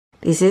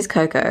This is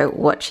Coco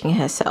watching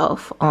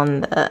herself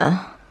on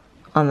the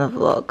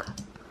vlog.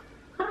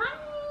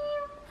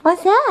 Hi.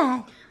 What's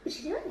that? What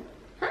you doing?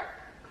 Huh?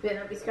 Better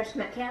not be scratching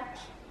that couch.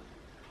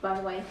 By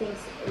the way,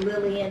 thanks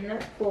Lillian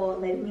for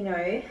letting me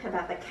know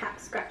about the cap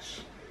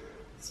scratch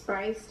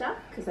spray stuff,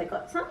 because I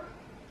got some,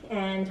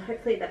 and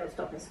hopefully that'll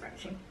stop me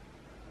scratching.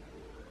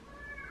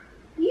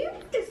 You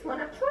just want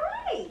to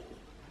play,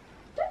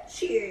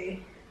 don't you?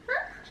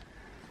 Huh?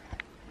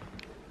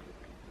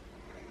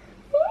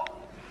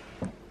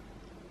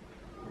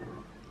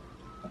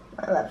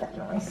 I love that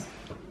noise.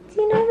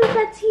 Do you know that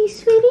that's you,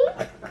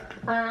 sweetie?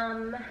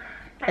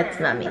 That's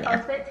not me now.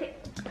 How funny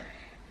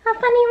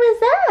was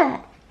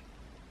that?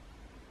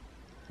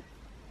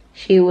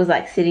 She was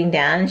like sitting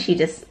down and she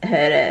just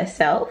heard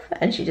herself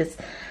and she just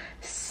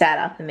sat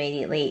up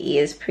immediately,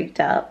 ears pricked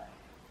up.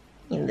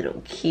 You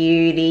little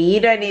cutie.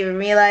 You don't even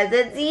realise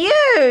it's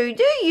you,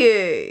 do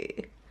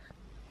you?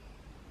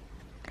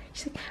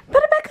 She's like,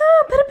 put it back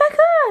on, put it back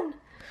on.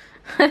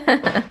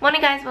 Morning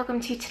guys, welcome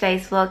to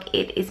today's vlog.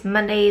 It is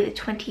Monday the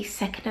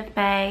 22nd of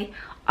May.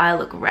 I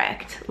look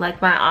wrecked.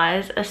 Like my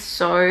eyes are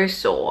so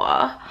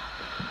sore.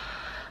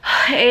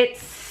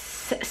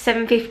 It's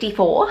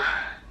 7:54.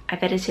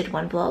 I've edited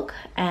one vlog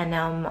and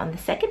now I'm on the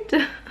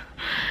second.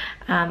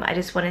 I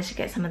just wanted to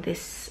get some of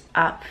this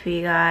up for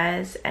you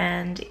guys,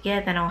 and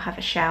yeah, then I'll have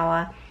a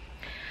shower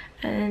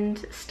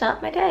and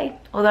start my day.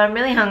 Although I'm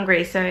really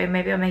hungry, so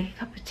maybe I'll make a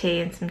cup of tea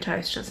and some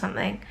toast or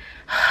something.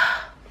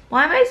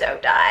 Why am I so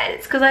tired?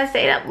 It's because I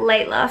stayed up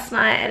late last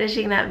night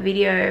editing that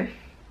video.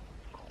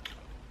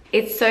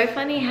 It's so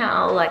funny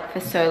how like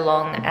for so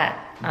long at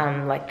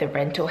like the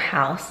rental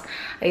house,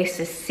 I used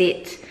to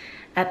sit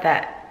at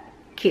that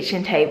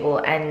kitchen table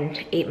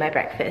and eat my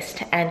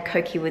breakfast, and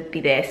Koki would be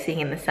there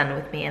sitting in the sun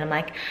with me, and I'm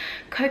like,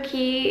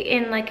 Koki,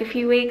 in like a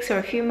few weeks or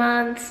a few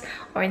months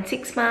or in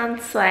 6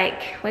 months, like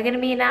we're gonna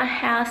be in our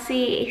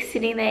housey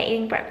sitting there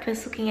eating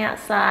breakfast looking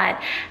outside,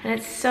 and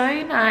it's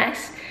so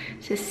nice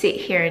to sit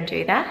here and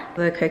do that.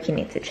 Although Koki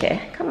needs a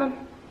chair, come on.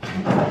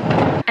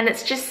 And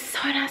it's just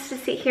so nice to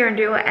sit here and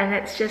do it, and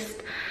it's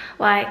just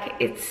like,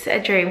 it's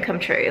a dream come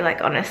true,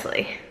 like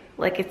honestly,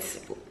 like it's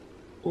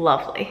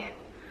lovely.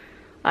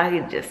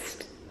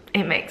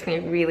 It makes me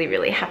really,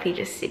 really happy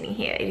just sitting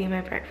here eating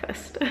my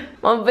breakfast.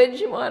 My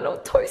Vegemite or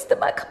toast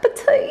and my cup of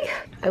tea.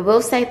 I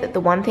will say that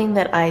the one thing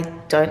that I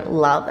don't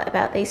love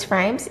about these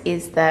frames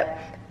is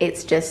that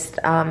it's just,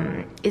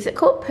 is it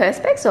called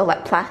perspex or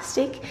like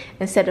plastic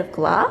instead of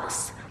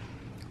glass?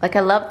 Like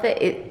I love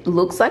that it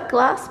looks like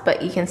glass,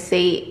 but you can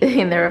see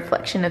in the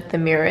reflection of the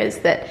mirrors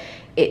that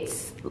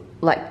it's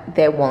like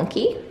they're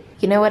wonky.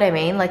 You know what I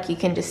mean? Like you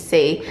can just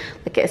see,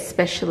 like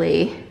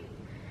especially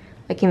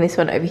like in this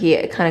one over here,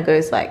 it kind of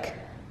goes like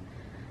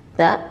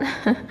that.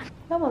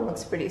 That one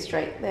looks pretty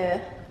straight there.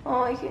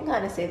 Oh, you can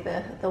kind of see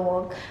the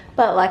wonk.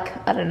 But like,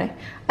 I don't know.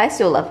 I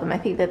still love them. I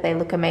think that they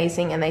look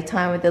amazing, and they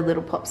tie in with the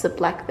little pops of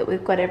black that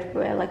we've got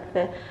everywhere, like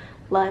the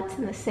lights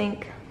in the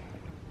sink.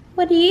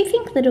 What do you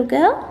think, little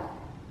girl?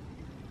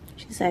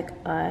 She's like,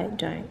 I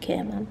don't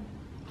care, Mum.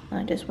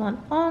 I just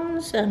want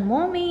ons and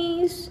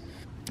warmies.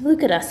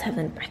 Look at us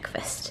having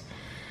breakfast.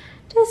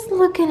 Just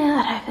looking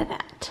out over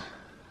that.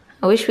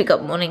 I wish we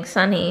got morning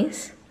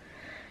sunnies.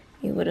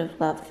 You would have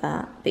loved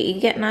that. But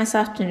you get nice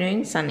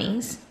afternoon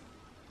sunnies.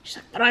 She's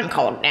like, but I'm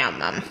cold now,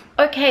 Mum.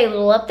 Okay,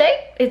 little update.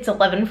 It's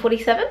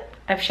 11:47.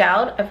 I've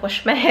showered. I've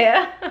washed my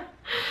hair.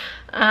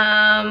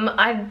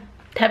 I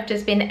have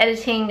just been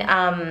editing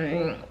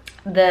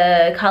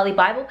the Kali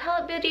Bible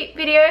palette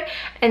video,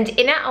 and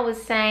in it I was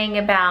saying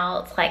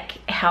about like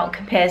how it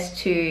compares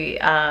to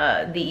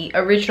the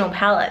original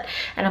palette,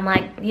 and I'm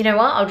like, you know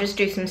what, I'll just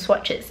do some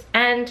swatches.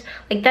 And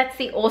like that's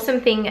the awesome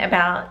thing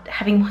about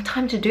having more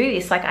time to do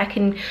this. Like I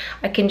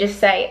can just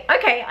say,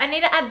 okay, I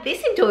need to add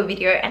this into a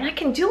video, and I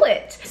can do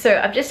it.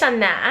 So I've just done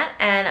that,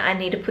 and I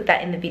need to put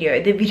that in the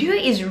video. The video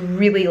is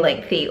really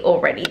lengthy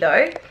already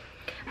though.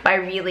 By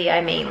really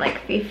I mean like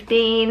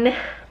 15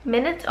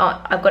 minutes.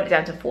 Oh, I've got it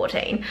down to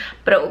 14,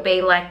 but it will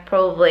be like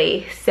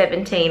probably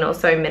 17 or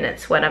so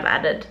minutes when I've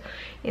added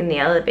in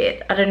the other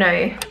bit. I don't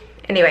know.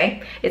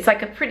 Anyway, it's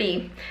like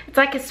it's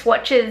like a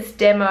swatches,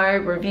 demo,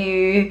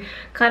 review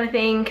kind of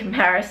thing,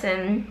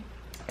 comparison.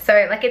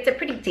 So like it's a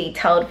pretty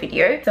detailed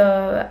video.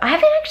 So I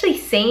haven't actually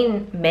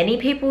seen many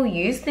people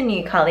use the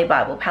new Kali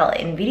Bible palette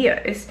in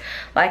videos.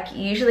 Like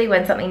usually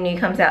when something new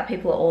comes out,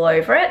 people are all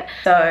over it.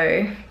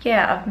 So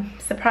yeah, I'm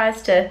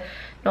surprised to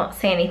not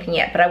see anything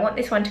yet, but I want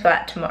this one to go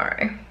out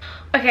tomorrow.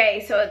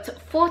 Okay, so it's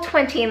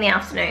 4:20 in the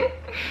afternoon.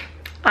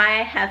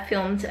 I have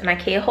filmed an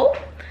IKEA haul,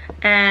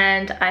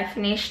 and I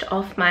finished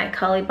off my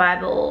Kali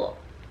Bible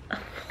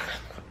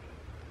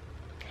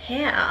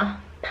hair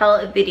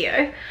palette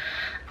video.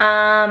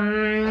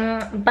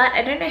 But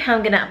I don't know how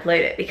I'm gonna upload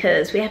it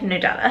because we have no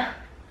data.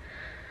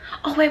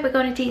 Oh wait, we're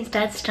going to Dean's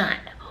dad's tonight.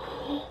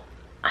 And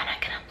I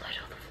can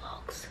upload all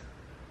the vlogs.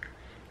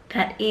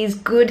 That is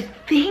good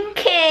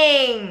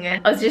thinking.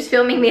 I was just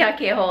filming the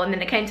IKEA haul, and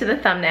then it came to the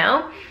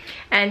thumbnail,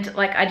 and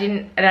like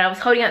I was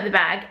holding up the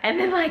bag, and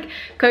then like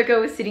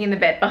Coco was sitting in the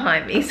bed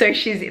behind me, so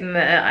she's in the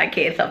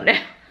IKEA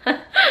thumbnail.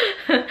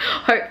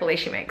 hopefully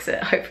she makes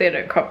it. Hopefully I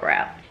don't crop her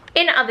out.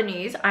 In other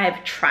news, I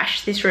have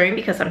trashed this room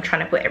because I'm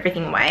trying to put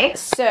everything away.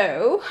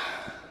 So,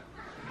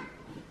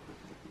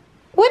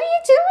 what are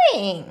you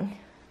doing?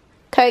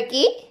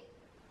 Koki?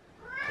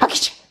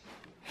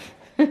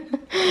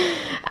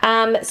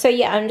 So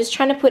yeah, I'm just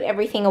trying to put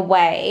everything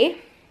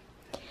away.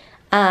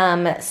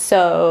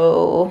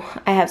 So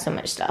I have so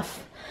much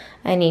stuff.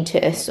 I need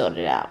to sort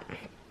it out.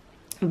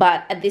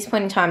 But at this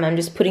point in time, I'm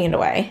just putting it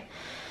away.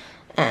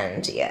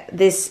 And yeah,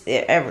 this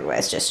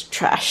everywhere's just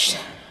trashed.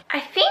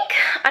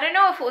 I don't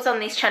know if it was on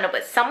this channel,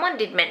 but someone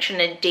did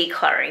mention a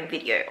decluttering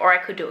video, or I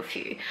could do a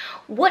few.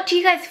 What do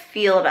you guys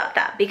feel about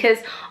that? Because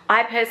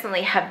I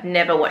personally have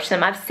never watched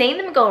them. I've seen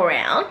them go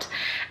around,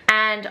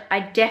 and I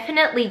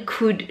definitely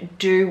could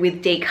do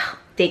with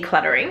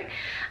decluttering,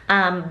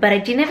 but I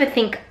didn't ever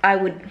think I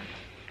would.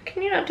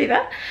 Can you not do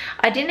that?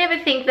 I didn't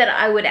ever think that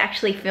I would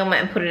actually film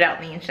it and put it out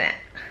on the internet,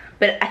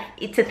 but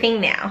it's a thing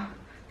now.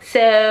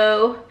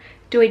 So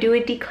do I do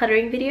a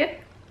decluttering video?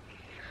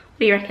 What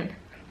do you reckon?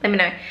 Let me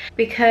know.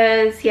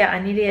 Because yeah, I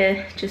need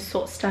to just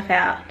sort stuff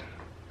out.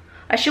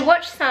 I should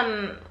watch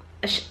some,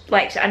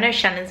 like, I know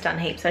Shannon's done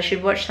heaps. I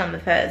should watch some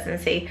of hers and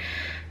see,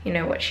 you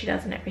know, what she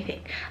does and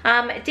everything.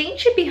 Dean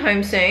should be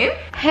home soon.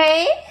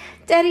 Hey,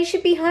 Daddy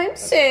should be home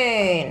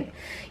soon.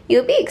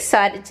 You'll be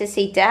excited to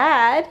see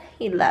Dad.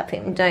 You love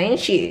him,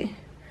 don't you?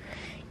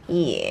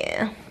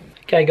 Yeah.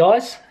 Okay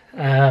guys,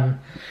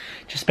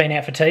 just been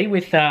out for tea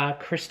with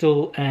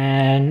Crystal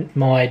and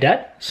my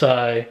dad.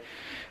 So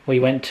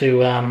we went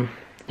to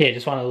yeah,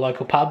 just one of the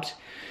local pubs.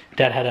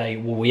 Dad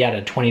had we had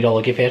a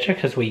 $20 gift voucher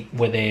because we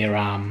were there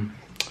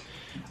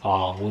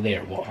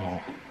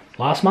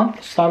last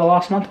month, start of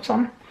last month or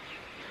something.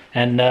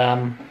 And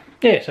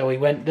yeah, so we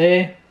went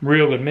there,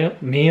 real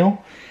good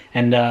meal,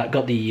 and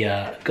got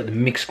the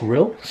mixed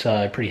grill.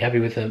 So pretty happy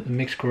with the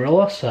mixed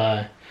gorilla.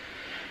 So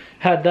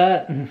had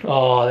that, and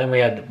oh, then we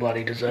had the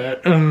bloody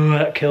dessert. Oh,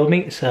 that killed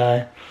me. So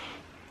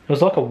it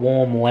was like a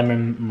warm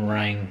lemon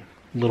meringue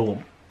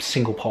little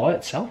single pie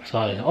itself. So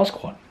I was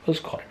quite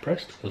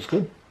impressed. It was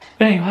good.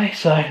 But anyway,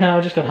 so now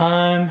I just got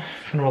home,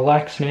 gonna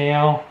relax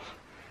now.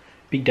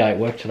 Big day at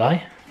work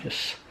today.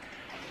 Just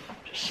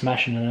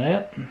smashing it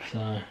out.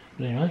 So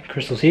anyway,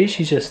 Crystal's here.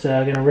 She's just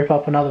gonna rip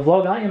up another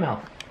vlog, aren't you,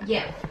 Mel?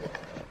 Yeah.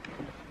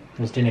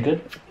 Was dinner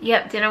good?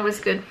 Yep, dinner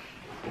was good.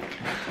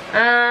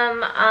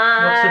 What's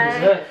the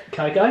dessert,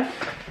 Coco?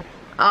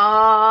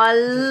 Oh,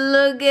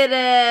 look at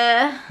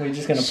her. We're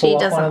just gonna pull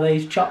off one of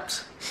these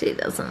chops. She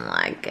doesn't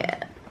like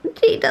it.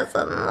 She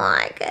doesn't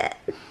like it.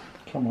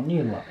 Come on,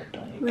 you love it,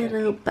 don't you?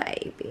 Little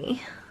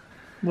baby.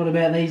 What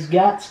about these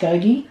guts,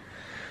 Kogi?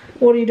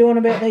 What are you doing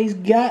about these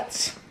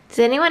guts? Does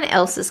anyone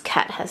else's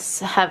cat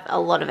have a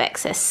lot of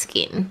excess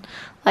skin?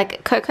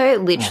 Like Coco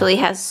literally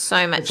has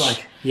so much. It's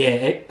like,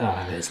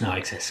 yeah, there's no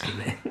excess skin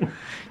there.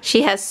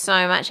 She has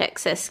so much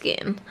excess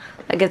skin.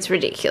 Like, it's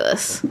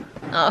ridiculous.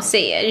 Oh,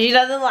 see ya. She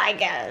doesn't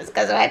like us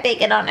because we're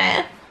picking on her.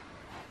 Yeah.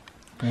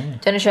 Do you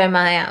want to show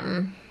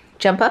my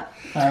jumper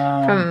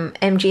from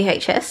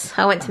MGHS?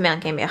 I went to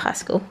Mount Gambier High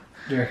School.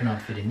 Do you reckon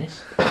I'd fit in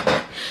this?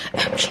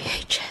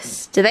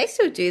 MGHS. Do they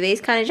still do these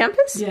kind of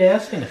jumpers? Yeah,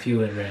 I've seen a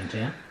few around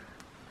town.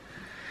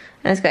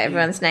 And it's got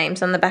everyone's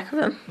names on the back of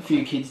them. A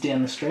few kids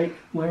down the street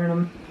wearing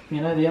them,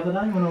 you know, the other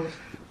day when I was...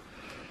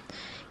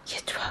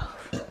 You're 12.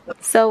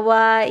 So,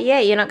 yeah,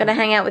 you're not going to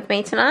hang out with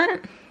me tonight?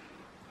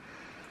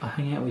 I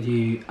hang out with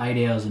you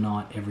 8 hours a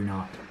night, every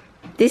night.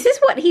 This is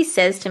what he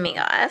says to me,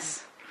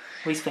 guys.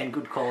 We spend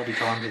good quality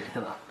time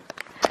together.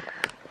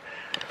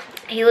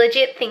 He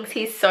legit thinks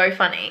he's so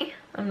funny.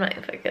 I'm not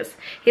in focus.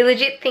 He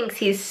legit thinks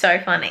he's so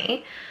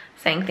funny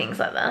saying things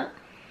like that.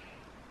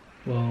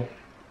 Well,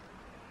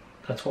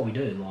 that's what we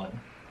do, like...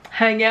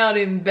 Hang out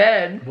in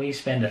bed. We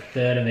spend a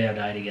third of our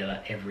day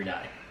together every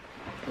day.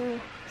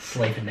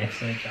 Sleeping next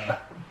to each other.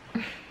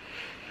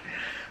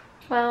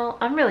 Well,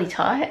 I'm really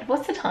tired.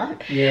 What's the time?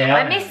 Yeah,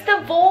 I missed the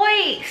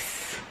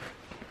voice.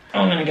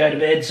 I'm going to go to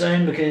bed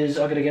soon because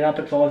I've got to get up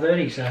at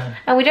 5:30, so...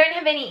 And we don't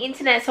have any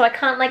internet, so I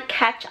can't, like,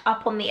 catch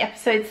up on the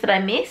episodes that I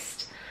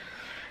missed.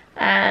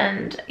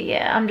 And,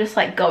 yeah, I'm just,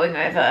 like, going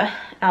over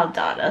our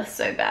data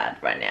so bad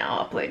right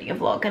now, uploading a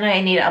vlog. And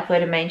I need to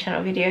upload a main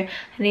channel video.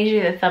 I need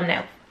to do the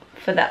thumbnail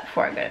for that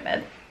before I go to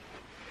bed.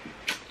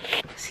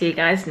 So you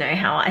guys know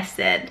how I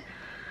said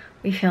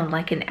we filmed,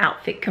 like, an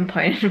outfit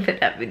component for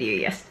that video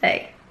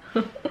yesterday.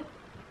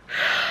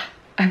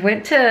 I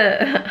went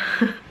to...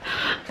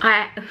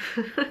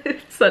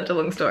 it's such a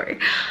long story.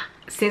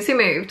 Since we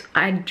moved,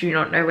 I do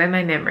not know where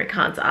my memory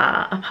cards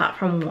are apart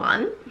from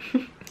one.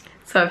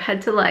 So I've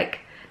had to, like,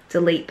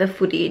 delete the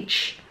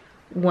footage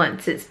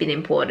once it's been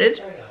imported.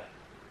 Okay.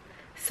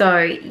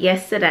 So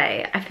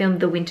yesterday I filmed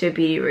the winter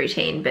beauty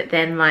routine, but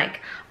then,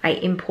 like, I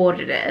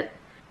imported it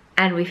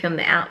and we filmed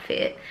the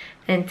outfit.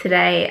 And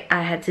today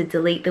I had to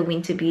delete the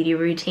winter beauty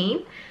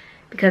routine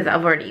because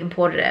I've already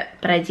imported it,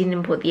 but I didn't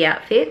import the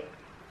outfit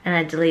and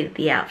I deleted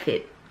the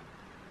outfit.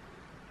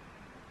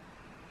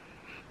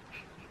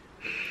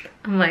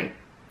 I'm like,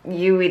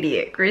 you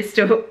idiot,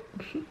 Crystal.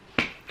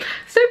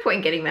 There's no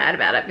point getting mad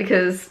about it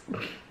because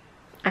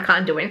I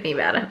can't do anything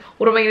about it.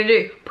 What am I gonna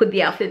do? Put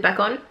the outfit back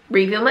on?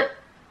 Refilm it?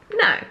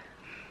 No.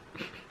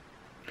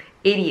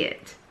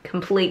 Idiot.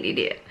 Complete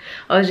idiot.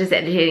 I was just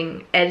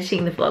editing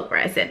the vlog where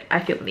I said I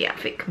filmed the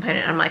outfit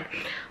component. I'm like,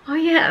 oh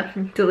yeah,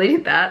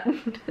 deleted that.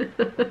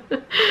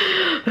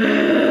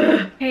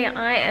 Okay,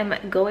 I am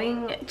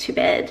going to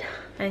bed.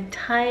 I'm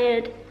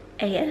tired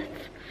AF.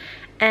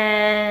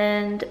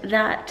 And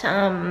that,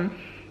 trying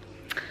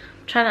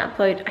to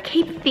upload, I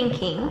keep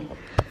thinking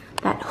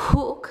that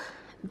hook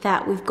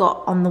that we've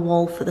got on the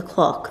wall for the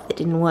clock that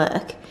didn't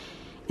work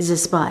is a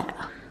spider.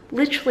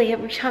 Literally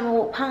every time I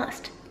walk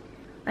past,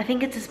 I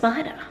think it's a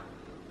spider.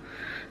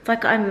 It's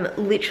like I'm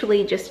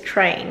literally just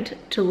trained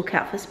to look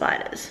out for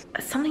spiders.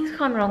 Something's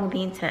gone wrong with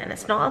the internet and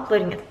it's not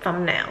uploading a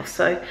thumbnail,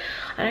 so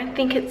I don't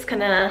think it's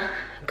gonna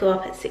go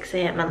up at 6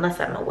 AM unless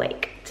I'm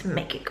awake to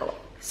make it go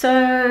up.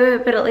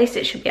 So, but at least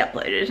it should be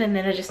uploaded, and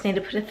then I just need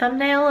to put a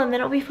thumbnail and then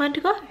it'll be fine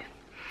to go.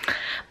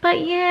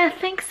 But yeah,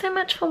 thanks so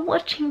much for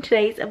watching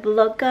today's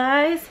vlog,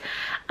 guys.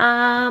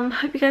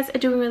 Hope you guys are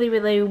doing really,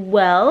 really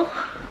well.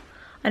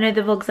 I know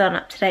the vlogs aren't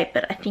up to date,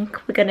 but I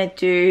think we're gonna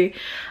do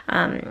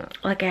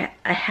like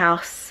a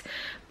house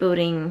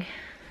building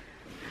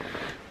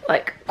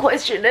like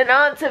question and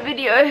answer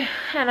video,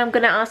 and I'm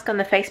gonna ask on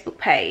the Facebook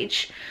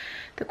page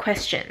the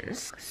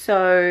questions.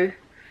 So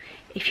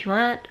if you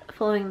aren't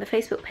following the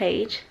Facebook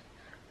page,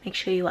 make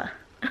sure you are.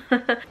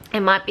 It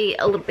might be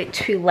a little bit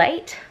too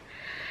late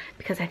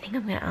because I think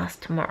I'm gonna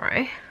ask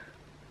tomorrow,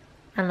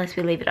 unless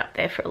we leave it up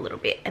there for a little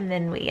bit and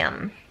then we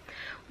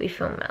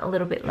film a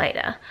little bit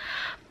later.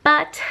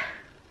 But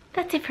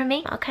that's it from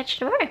me. I'll catch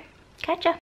you tomorrow. Catch ya.